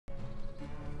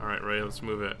Alright, Ray, let's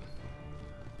move it.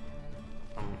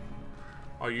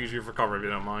 I'll use you for cover if you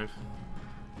don't mind.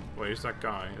 Wait, who's that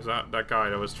guy? Is that guy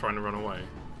that was trying to run away?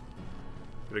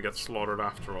 Did he get slaughtered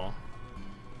after all?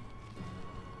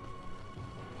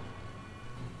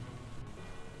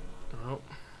 Oh.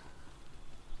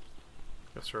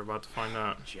 Guess we're about to find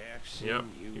out. Jackson, yep,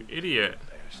 you idiot.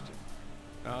 Bastard.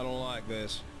 I don't like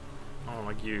this. I don't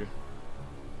like you.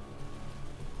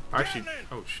 Actually,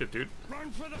 oh shit, dude.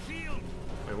 Run for the field.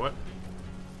 Wait, what?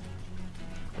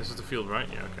 This is the field, right?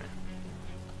 Yeah, okay.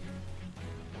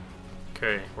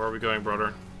 Okay, where are we going,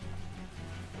 brother?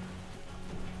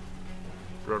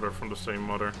 Brother from the same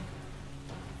mother.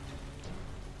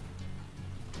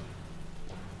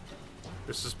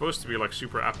 This is supposed to be like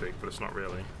super epic, but it's not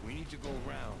really. We need to go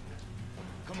around.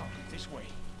 Come on, this way.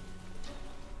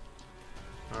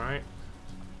 Alright.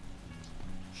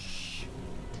 Shh.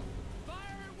 Fire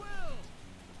at will.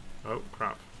 Oh,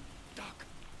 crap. Duck.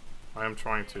 I am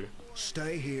trying to.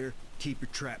 Stay here. Keep your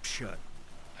trap shut.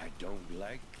 I don't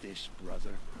like this,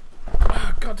 brother.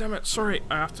 Ah, God damn it, sorry,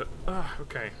 I have to.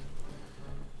 Okay.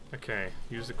 Okay,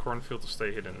 use the cornfield to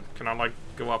stay hidden. Can I, like,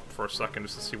 go up for a second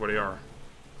just to see where they are?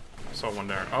 I saw one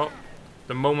there. Oh!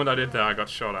 The moment I did that, I got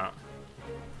shot at.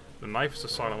 The knife is a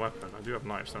silent weapon. I do have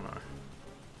knives, don't I?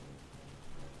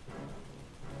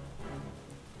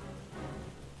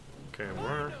 Okay,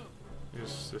 where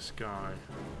is this guy?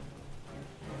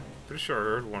 Pretty sure I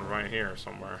heard one right here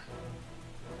somewhere.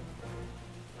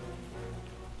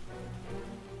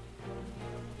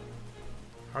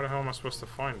 How the hell am I supposed to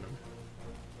find them?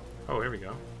 Oh, here we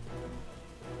go.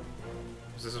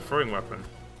 Is this a throwing weapon?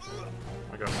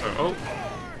 I guess so. Oh!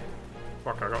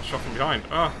 Fuck, I got shot from behind.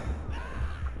 Ah!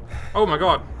 Oh my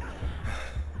god!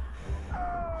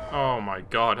 Oh my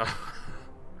god.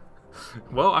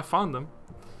 Well, I found them.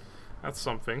 That's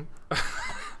something.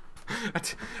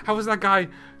 How was that guy?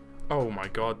 Oh my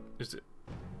god. Is it?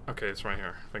 Okay, it's right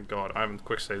here. Thank god. I haven't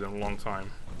quick saved in a long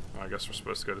time. I guess we're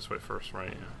supposed to go this way first,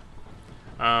 right?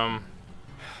 Yeah.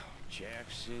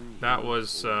 Jackson, that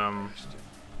was, I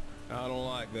don't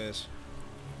like this.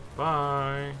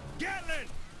 Bye. Gatlin!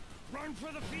 Run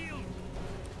for the field!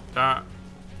 That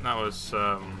was,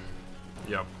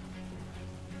 yep.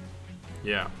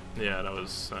 Yeah, that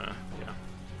was, yeah,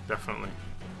 definitely.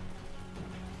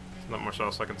 There's not much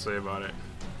else I can say about it.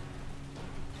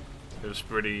 It was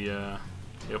pretty,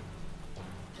 yep.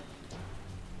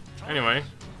 Anyway,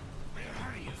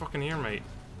 I'm fucking here, mate.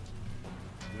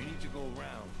 We need to go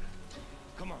around.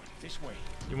 Come on, this way.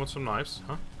 You want some knives,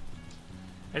 huh?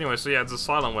 Anyway, so yeah, it's a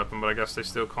silent weapon, but I guess they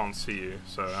still can't see you,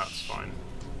 so that's fine.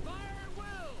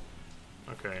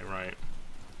 Okay, right.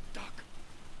 Duck.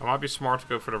 I might be smart to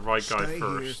go for the right guy Stay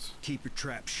first. here. Keep your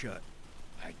trap shut.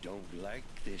 I don't like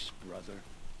this, brother.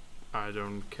 I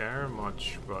don't care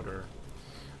much, brother.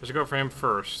 I should go for him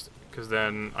first, because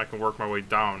then I can work my way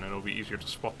down, and it'll be easier to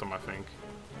spot them, I think.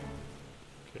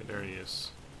 Okay, there he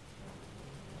is.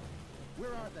 Where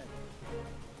are they?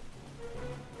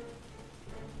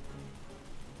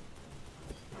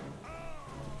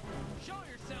 Show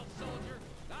yourself, soldier.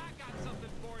 I got something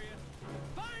for you.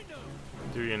 Find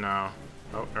them. Do you now?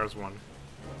 Oh, there's one.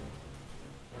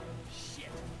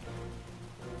 Shit.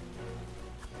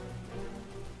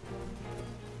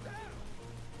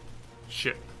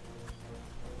 Shit.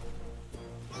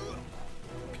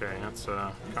 Okay, that's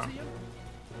kind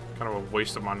of a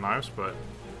waste of my knives, but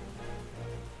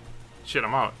shit,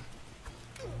 I'm out.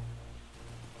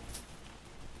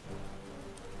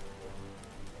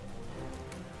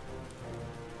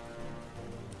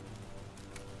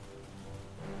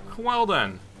 Well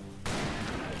then.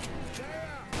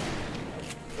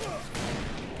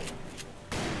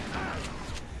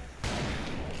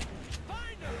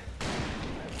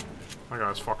 My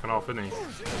guy's fucking off, isn't he?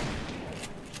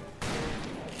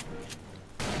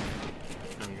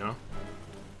 There we go.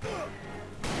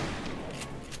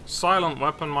 Silent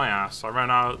weapon, my ass. I ran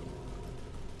out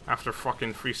after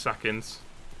fucking 3 seconds.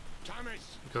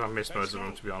 Because I missed most of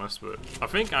them, to be honest, but I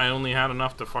think I only had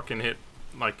enough to fucking hit.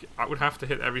 Like, I would have to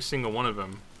hit every single one of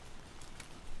them.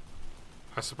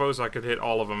 I suppose I could hit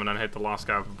all of them and then hit the last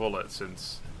guy with a bullet,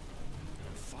 since...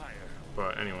 Fire.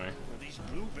 But anyway. Well, these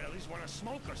bluebellies want to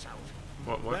smoke us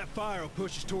out. What? That fire will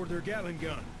push us toward their Gatling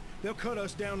gun. They'll cut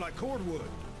us down like cordwood.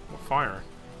 What fire?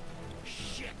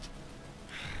 Shit.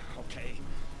 Okay.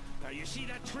 Now you see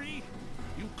that tree?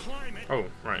 You climb it. Oh,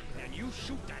 right. And you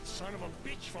shoot that son of a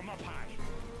bitch from up high.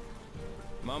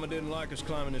 Mama didn't like us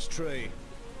climbing this tree.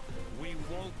 We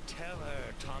won't tell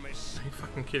her, Thomas. Are you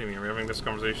fucking kidding me? We're having this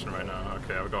conversation right now.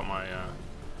 Okay, I've got my,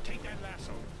 Take that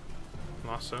lasso.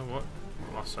 lasso? What?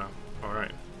 Lasso.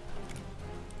 Alright.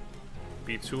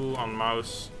 B2 on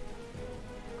mouse.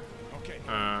 Okay.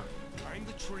 Climb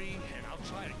the tree, and I'll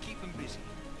try to keep him busy.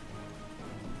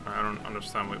 I don't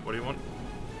understand. Wait, what do you want?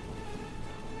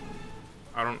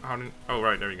 I don't. How did? Oh,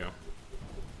 right. There you go.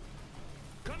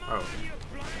 Come on, you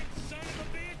blind son of a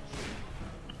bitch!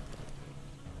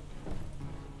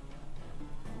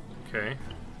 Okay.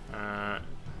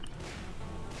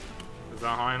 Is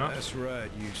that high enough? That's right,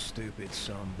 you stupid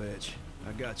son-bitch.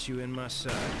 I got you in my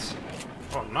sights.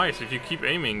 Oh, nice. If you keep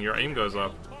aiming, your aim goes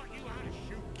up. Taught you how to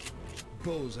shoot.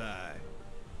 Bullseye.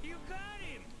 You got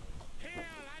him! Hell,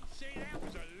 I'd say that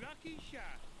was a lucky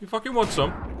shot. You fucking want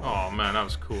some? Oh man, that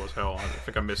was cool as hell. I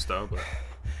think I missed though, but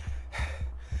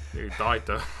you died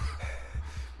though.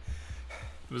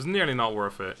 It was nearly not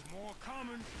worth it. More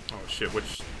coming. Oh shit!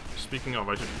 Which, speaking of,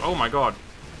 I should. Oh my god,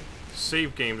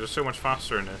 save games are so much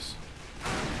faster in this.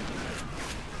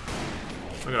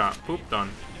 Look at that. Poop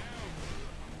done.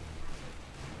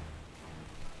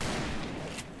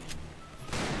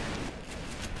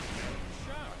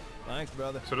 Thanks,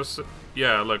 brother. So this,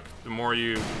 yeah, look, the more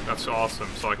you, that's awesome.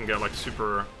 So I can get like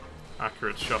super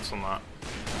accurate shots on that.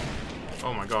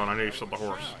 Oh my god, I nearly shot the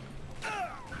horse.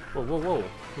 Whoa, whoa, whoa.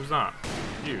 Who's that?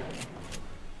 You.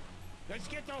 Let's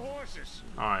get the horses.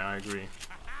 Aye, I agree.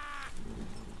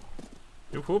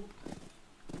 Whoop whoop.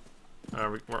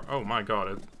 Oh my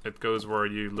god, it goes where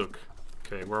you look.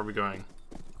 Okay, where are we going?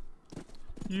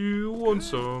 You want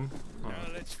some? Oh. Now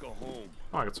let's go home.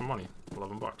 Oh, I got some money.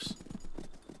 11 bucks.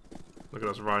 Look at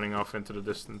us riding off into the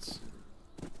distance.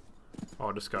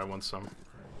 Oh, this guy wants some.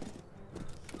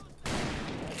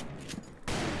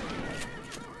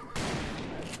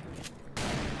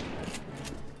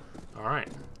 Alright.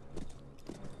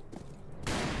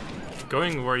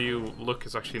 Going where you look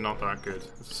is actually not that good.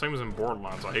 It's the same as in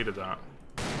Borderlands. I hated that.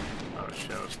 Oh shit,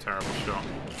 that was a terrible shot.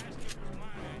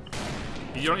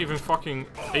 You're not even fucking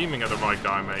aiming at the right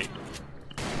guy, mate.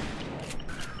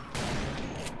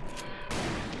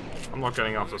 I'm not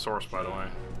getting off this horse, by the way.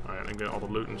 Alright, and get all the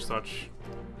loot and such.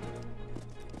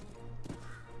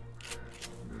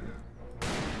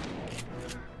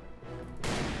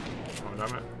 Oh,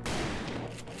 damn it.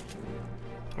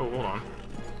 Oh, hold on.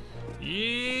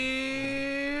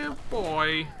 Yeah,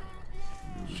 boy.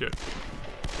 Shit.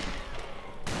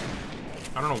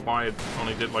 I don't know why it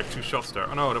only did like 2 shots there.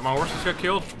 Oh no, did my horses get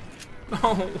killed?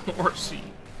 No, horsey.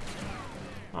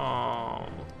 Oh,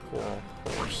 poor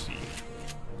horsey.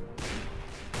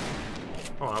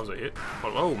 Oh, that was a hit.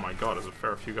 Oh my god, there's a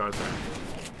fair few guys there.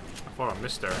 I thought I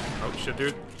missed there. Oh shit,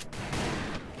 dude.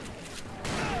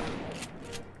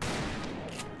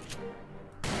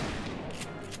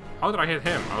 How did I hit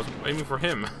him? I was aiming for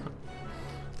him.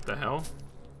 What the hell?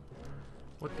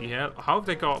 What the hell? How have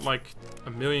they got like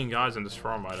 1 million guys in this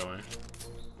farm, by the way?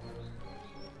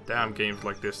 Damn games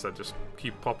like this that just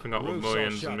keep popping up with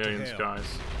millions and millions of guys.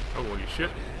 Oh, holy shit.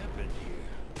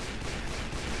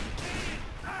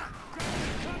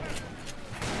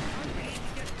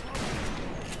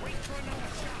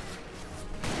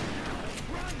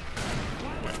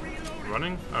 Wait,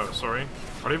 running? Oh, sorry.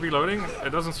 Are they reloading? It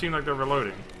doesn't seem like they're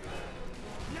reloading.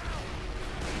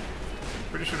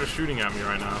 Pretty sure they're shooting at me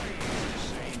right now.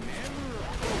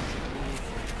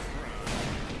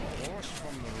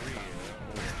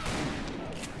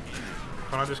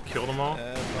 Can I just kill them all?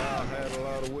 Had a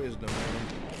lot of wisdom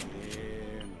in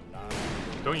him.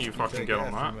 Don't you fucking get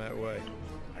on that. That way.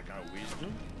 I got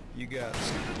wisdom. You got it.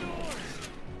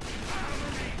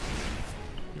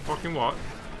 You fucking what?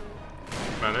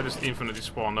 Man, they just infinitely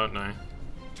spawn, don't they?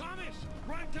 Thomas,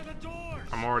 run to the doors.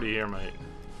 I'm already here, mate.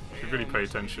 Should really pay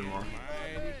attention more.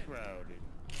 Mighty crowded.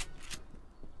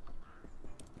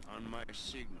 On my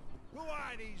signal. Who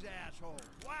are these assholes?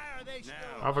 Why are they still?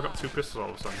 How have I got 2 pistols all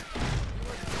of a sudden?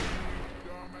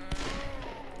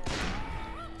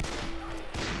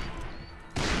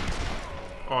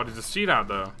 Oh, did you see that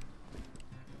though?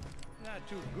 Not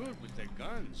too good with their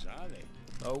guns, are they?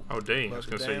 Oh dang, I was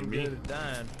gonna say me.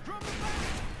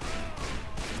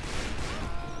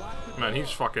 Man,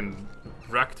 he's fucking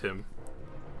wrecked him.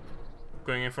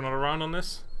 Going in for another round on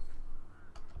this?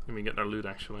 Let me get their loot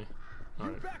actually.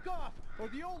 Alright. Back off, or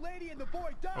the old lady and the boy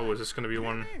die. Oh, is this gonna be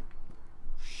one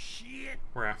Shit.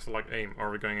 where I have to like aim? Or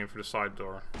are we going in for the side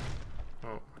door?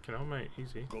 Oh, okay, no mate,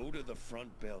 easy. Go to the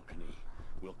front balcony.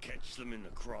 We'll catch them in the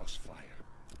crossfire.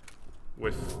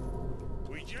 With...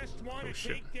 We just want to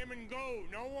shit. take them and go.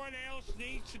 No one else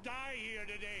needs to die here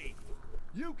today.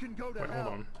 You can go to Wait, hell.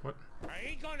 hold on. What? I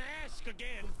ain't gonna ask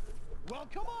again. Well,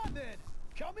 come on then.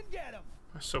 Come and get him.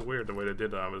 That's so weird the way they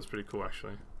did that, but it's pretty cool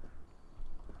actually.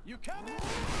 You coming?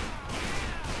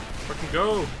 Fucking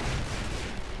go!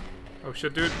 Oh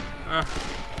shit, dude.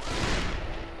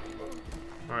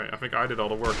 Alright, I think I did all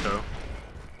the work though.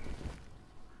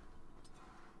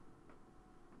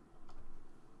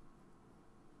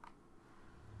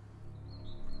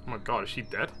 Oh my god, is she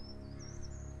dead?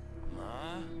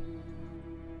 Ma?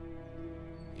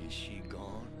 Is she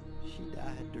gone? She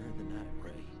died during the night,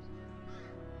 Ray.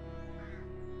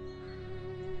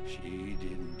 She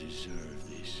didn't deserve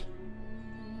this.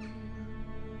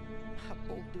 I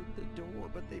bolted the door,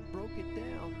 but they broke it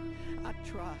down. I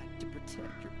tried to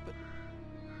protect her, but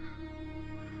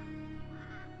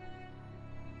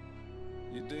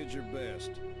You did your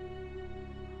best.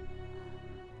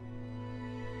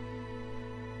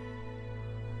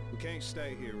 We can't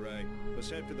stay here, Ray. Let's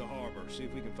head for the harbor, see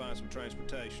if we can find some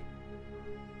transportation.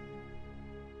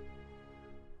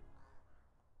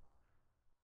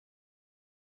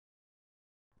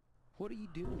 what are you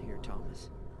doing here, Thomas?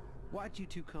 Why'd you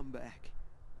two come back?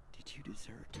 Did you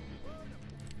desert?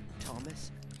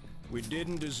 Thomas? We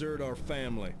didn't desert our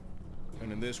family.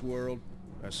 And in this world,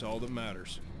 that's all that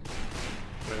matters.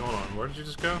 Wait, hold on. Where did you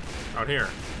just go? Out here.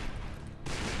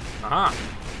 Aha!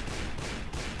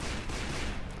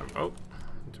 Oh.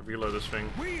 Need to reload this thing.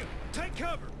 William, take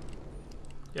cover!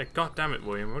 Yeah, god damn it,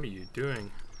 William. What are you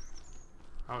doing?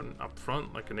 Out up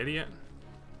front like an idiot?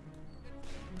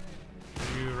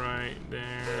 You right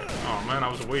there. Oh man, I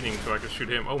was waiting so I could shoot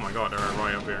him. Oh my god, they're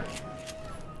right up here.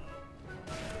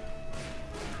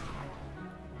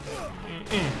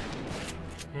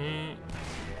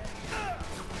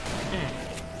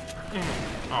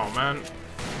 Oh man,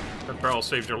 that barrel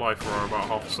saved your life for about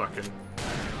half a second.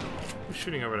 Who's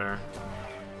shooting over there?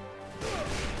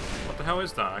 What the hell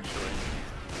is that actually?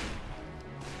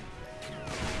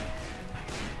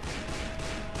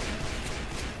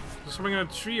 There's something in a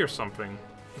tree or something.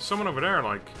 There's someone over there,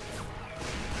 like.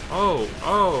 Oh,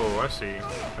 I see.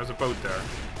 There's a boat there.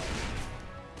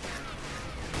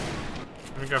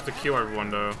 I think I have to kill everyone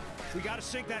though. We gotta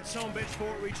sink that son bitch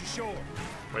before it reaches shore.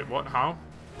 Wait, what? How?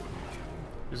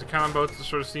 Use a cannon boat to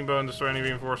destroy the steamboat and destroy any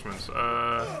reinforcements.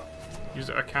 Use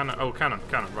a cannon. Oh, cannon,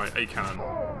 right, a cannon.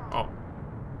 Oh.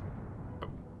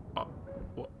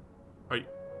 What? Are you.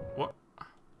 What?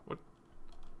 What?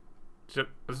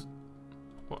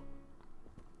 What?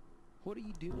 What are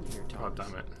you doing here, Thomas?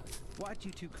 God damn it. Why'd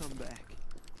you two come back?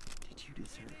 Did you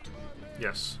desert?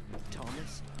 Yes.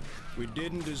 Thomas? We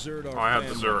didn't desert our Oh, I had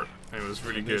family. dessert. And it was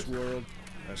really In good. this world,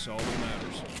 that's all that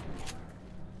matters.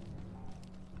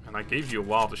 And I gave you a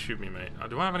while to shoot me, mate.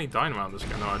 Do I have any dynamite on this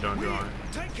guy? No, I don't, do I?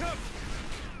 Take cover!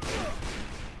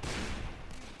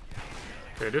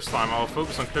 Okay, this time I'll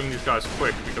focus on killing these guys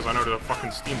quick because I know there's a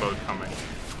fucking steamboat coming.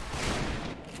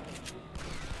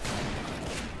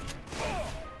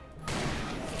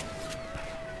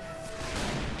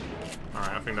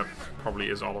 Alright, I think that probably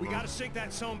is all of We them. gotta sink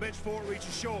that son bitch before it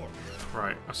reaches shore.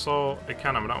 Right, I saw a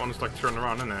cannon, but that one's like turned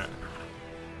around, isn't it?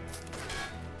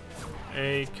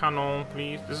 A cannon,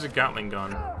 please. This is a Gatling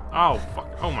gun. Oh, fuck.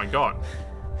 Oh my god.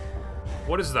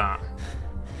 What is that?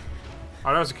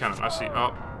 Oh, that was a cannon. I see.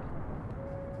 Oh.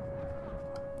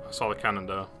 I saw the cannon,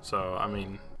 though. So, I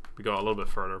mean, we got a little bit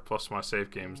further. Plus, my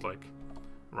save game's, like,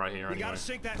 right here We anyway. gotta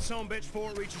sink that son bitch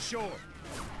before it reaches shore.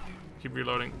 Keep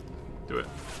reloading. Do it.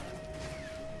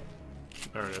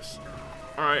 There it is.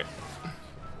 Alright.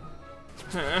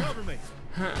 Cover me.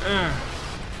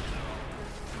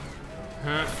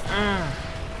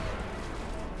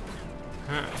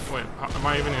 Wait, am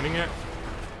I even hitting it?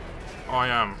 Oh, I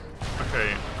am.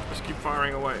 Okay, just keep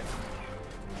firing away.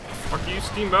 Fuck you,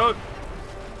 steamboat!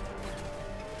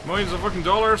 Millions of fucking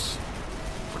dollars!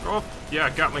 Fuck off!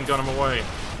 Yeah, Gatling gun him away.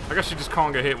 I guess you just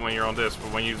can't get hit when you're on this,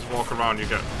 but when you just walk around, you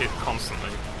get hit constantly.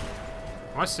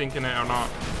 Am I sinking it or not?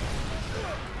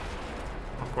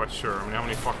 Not quite sure. I mean, how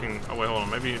many fucking... Oh, wait, hold on.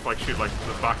 Maybe if I shoot, like,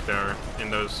 the back there in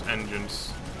those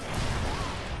engines.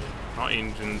 Not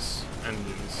engines,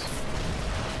 engines.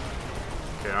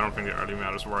 Okay, I don't think it really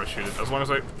matters where I shoot it. As long as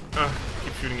I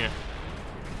keep shooting it.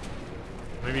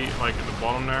 Maybe, like, at the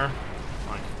bottom there.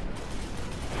 Like...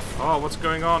 Oh, what's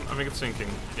going on? I think it's sinking.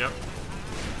 Yep.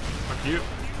 Fuck you.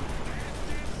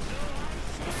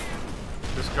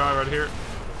 This guy right here.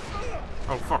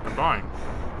 Oh, fuck, I'm dying.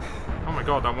 Oh my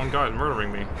god, that one guy is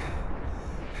murdering me.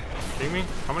 Kidding me?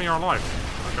 How many are alive?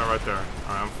 That guy right there.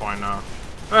 Alright, I'm fine now.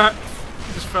 Ah!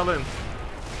 He just fell in.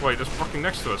 Wait, there's fucking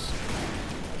next to us.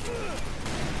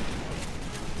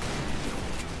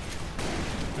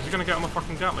 Is he gonna get on the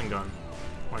fucking Gatling gun?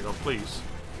 Oh my god, please.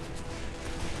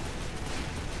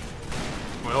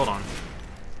 Wait, hold on.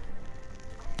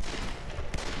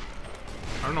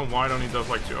 I don't know why it only does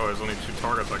like two. Oh, there's only 2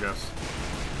 targets, I guess.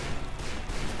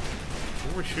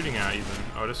 What are we shooting at even?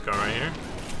 Oh, this guy right here.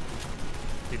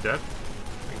 He dead?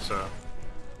 I think so.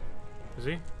 Is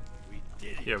he? We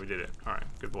did it. Yeah, we did it. Alright,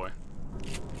 good boy.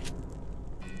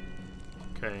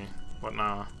 Okay, what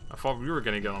now? I thought we were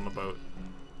gonna get on the boat.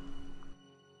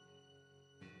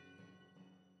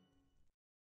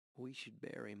 We should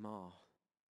bury Ma.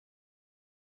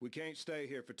 We can't stay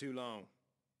here for too long.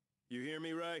 You hear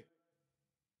me, Ray?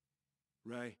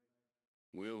 Ray?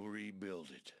 We'll rebuild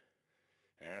it.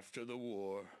 After the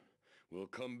war, we'll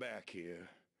come back here,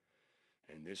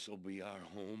 and this'll be our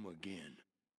home again.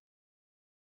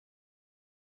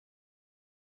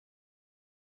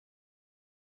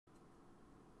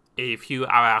 A few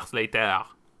hours later.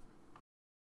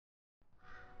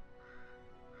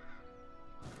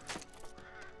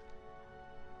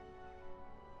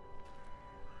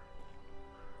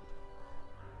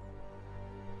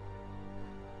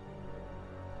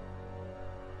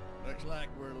 Looks like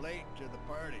we're late to the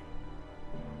party.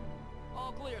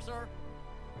 All clear, sir.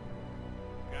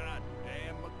 God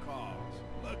damn macaws.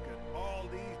 Look at all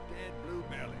these dead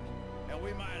bluebellies. And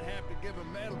we might have to give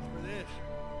them medals for this.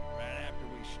 Right after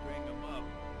we string them up.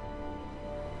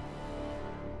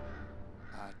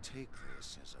 I take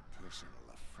this as a personal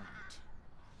affront.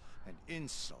 An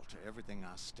insult to everything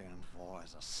I stand for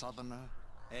as a Southerner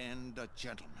and a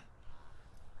gentleman.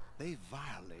 They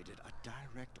violated a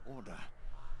direct order.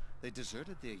 They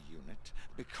deserted their unit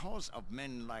because of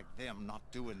men like them not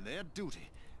doing their duty.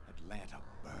 Atlanta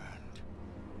burned.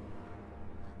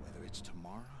 Whether it's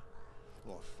tomorrow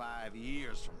or 5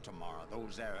 years from tomorrow,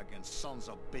 those arrogant sons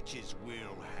of bitches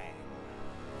will hang.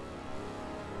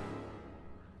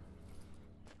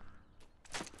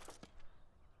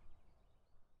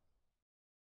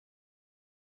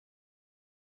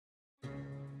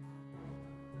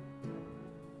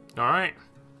 Alright.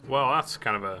 Well, that's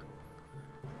kind of a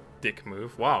dick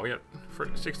move. Wow, we got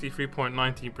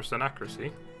 63.19%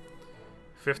 accuracy.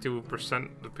 50%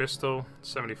 the pistol,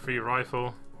 73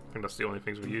 rifle. I think that's the only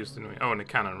things we used, didn't we? Oh, and the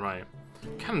cannon, right.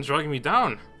 Cannon's dragging me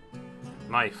down.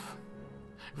 Knife.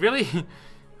 Really?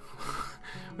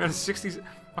 We had 60.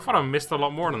 I thought I missed a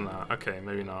lot more than that. Okay,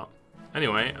 maybe not.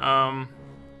 Anyway,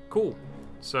 cool.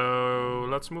 So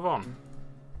let's move on.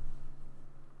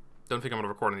 Don't think I'm gonna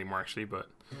record anymore actually, but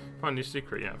find a new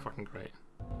secret, yeah, fucking great.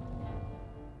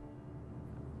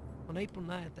 On April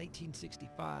 9th,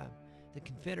 1865, the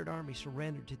Confederate Army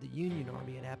surrendered to the Union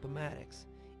Army at Appomattox,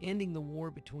 ending the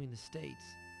war between the states.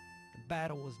 The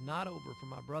battle was not over for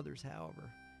my brothers, however,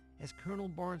 as Colonel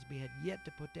Barnesby had yet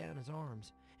to put down his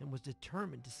arms and was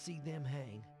determined to see them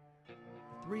hang. The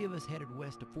three of us headed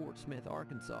west to Fort Smith,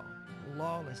 Arkansas, a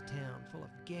lawless town full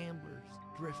of gamblers,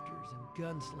 drifters, and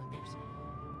gunslingers,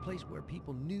 a place where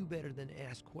people knew better than to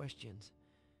ask questions.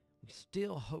 We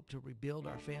still hope to rebuild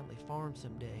our family farm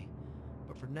someday,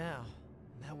 but for now,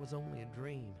 that was only a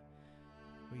dream.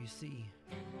 For you see,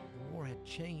 the war had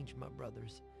changed my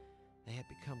brothers. They had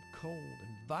become cold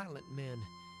and violent men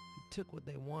who took what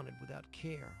they wanted without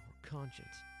care or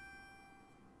conscience.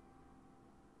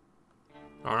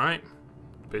 Alright.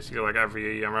 Basically like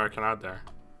every American out there.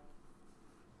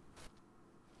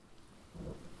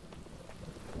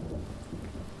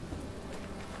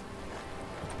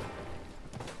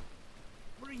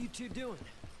 What are you two doing?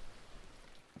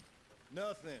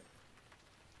 Nothing.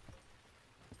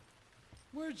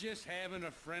 We're just having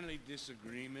a friendly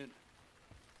disagreement.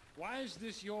 Why is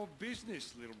this your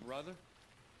business, little brother?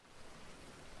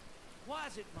 Why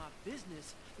is it my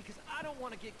business? Because I don't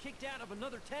want to get kicked out of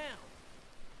another town.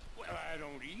 Well, I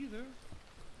don't either.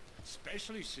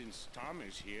 Especially since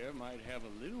Thomas here might have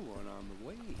a little one on the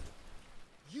way.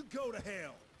 You go to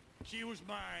hell. She was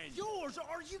mine. Yours?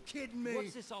 Are you kidding me?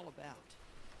 What's this all about?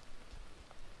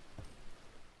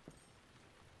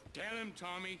 Tell him,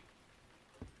 Tommy.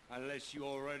 Unless you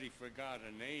already forgot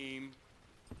her name.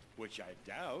 Which I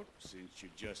doubt, since you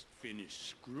just finished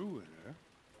screwing her.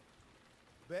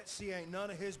 Betsy ain't none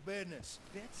of his business.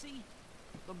 Betsy?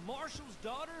 The marshal's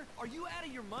daughter? Are you out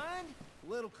of your mind?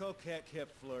 Little coquette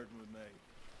kept flirting with me.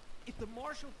 If the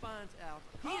marshal finds out,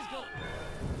 he is going...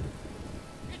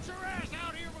 Get your ass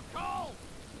out here, McCall!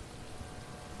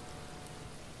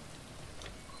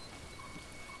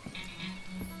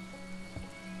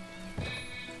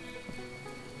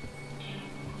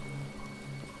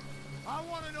 I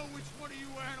want to know which one of you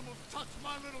animals touched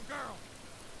my little girl.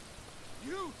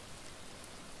 You?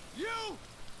 You?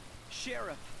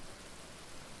 Sheriff.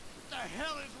 What the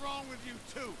hell is wrong with you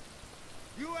two?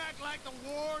 You act like the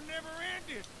war never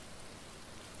ended.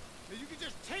 That you can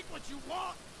just take what you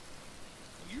want.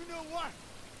 You know what?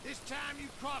 This time you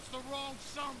crossed the wrong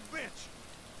son of a bitch.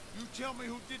 You tell me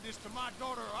who did this to my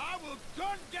daughter, or I will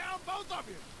gun down both of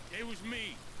you. It was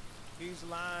me. He's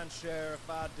lying, Sheriff.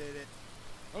 I did it.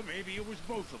 Or maybe it was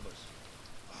both of us.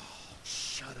 Oh,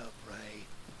 shut up, Ray.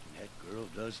 That girl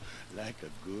does like a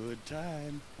good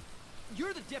time.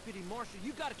 You're the deputy marshal.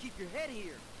 You gotta keep your head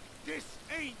here. This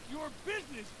ain't your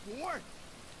business, boy.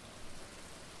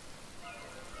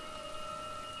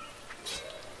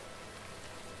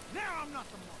 Now I'm not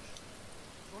the marshal.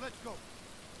 So let's go.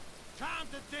 Time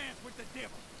to dance with the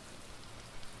devil.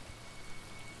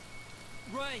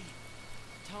 Ray!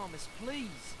 Thomas,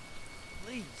 please.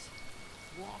 Please.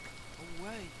 Walk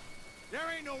away. There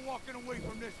ain't no walking away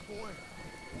from this, boy.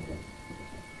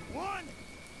 1,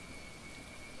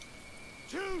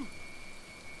 2,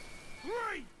 3.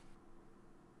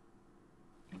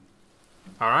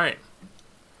 Alright.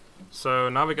 So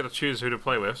now we get to choose who to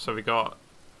play with. So we got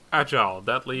Agile,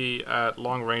 deadly at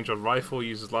long range on rifle,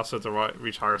 uses lasso to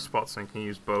reach higher spots and can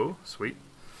use bow. Sweet.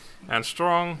 And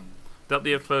Strong,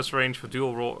 deadly at close range with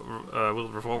dual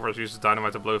wielded revolvers, uses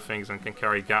dynamite to blow things and can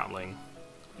carry Gatling.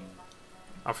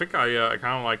 I think I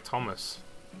kind of like Thomas,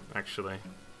 actually.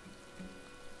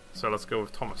 So let's go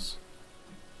with Thomas.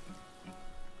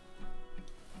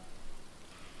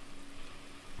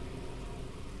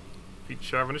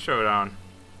 Feature having a showdown.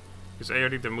 Use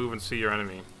AOD to move and see your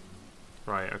enemy.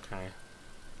 Right, okay.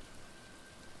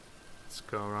 Let's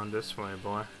go around this way,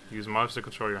 boy. Use mouse to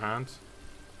control your hand.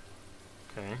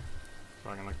 Okay. So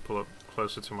I can like pull up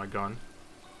closer to my gun.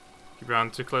 Keep your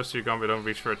hand too close to your gun, but don't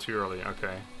reach for it too early.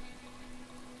 Okay.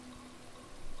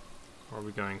 Where are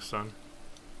we going, son?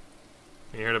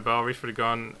 When you hear the bell, reach for the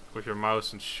gun with your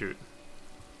mouse and shoot.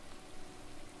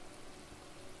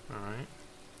 Alright.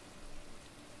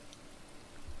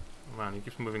 Oh man, he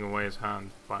keeps moving away his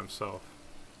hand by himself.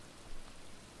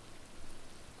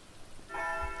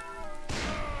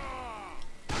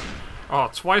 Oh,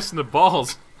 twice in the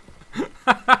balls!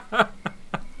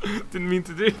 Didn't mean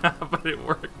to do that, but it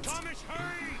worked. Thomas,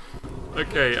 hurry!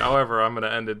 Okay, however, I'm gonna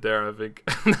end it there, I think.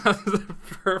 That was the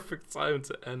perfect time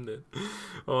to end it.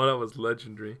 Oh, that was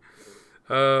legendary.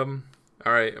 Alright,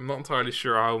 I'm not entirely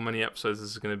sure how many episodes this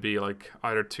is gonna be, like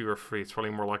either 2 or 3. It's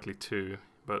probably more likely 2,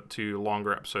 but 2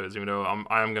 longer episodes, even though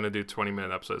I am gonna do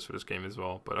 20-minute episodes for this game as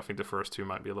well. But I think the first 2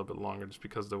 might be a little bit longer just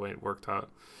because of the way it worked out.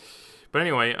 But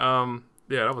anyway,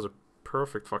 yeah, that was a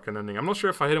perfect fucking ending. I'm not sure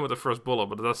if I hit him with the first bullet,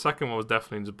 but the second one was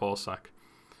definitely in the ballsack.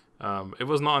 It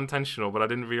was not intentional, but I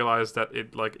didn't realize that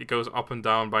it goes up and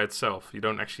down by itself. You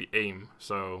don't actually aim,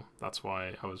 so that's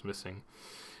why I was missing.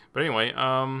 But anyway,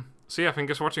 so yeah, thank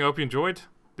you for watching. I hope you enjoyed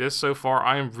this so far.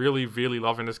 I am really, really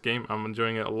loving this game. I'm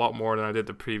enjoying it a lot more than I did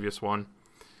the previous one.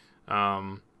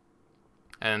 And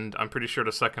I'm pretty sure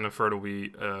the second and third will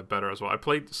be better as well. I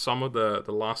played some of the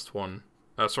last one.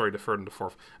 Sorry, the third and the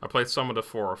fourth. I played some of the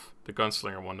fourth, the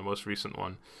Gunslinger one, the most recent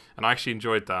one. And I actually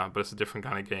enjoyed that, but it's a different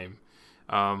kind of game.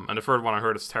 And the third one I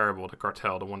heard is terrible, the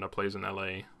Cartel, the one that plays in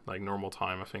LA, like normal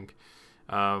time, I think.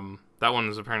 That one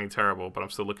is apparently terrible, but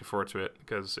I'm still looking forward to it,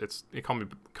 because it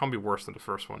can't be worse than the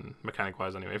first one,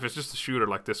 mechanic-wise anyway. If it's just a shooter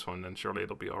like this one, then surely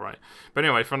it'll be alright. But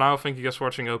anyway, for now, thank you guys for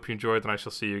watching, I hope you enjoyed, and I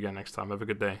shall see you again next time. Have a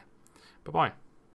good day. Bye-bye.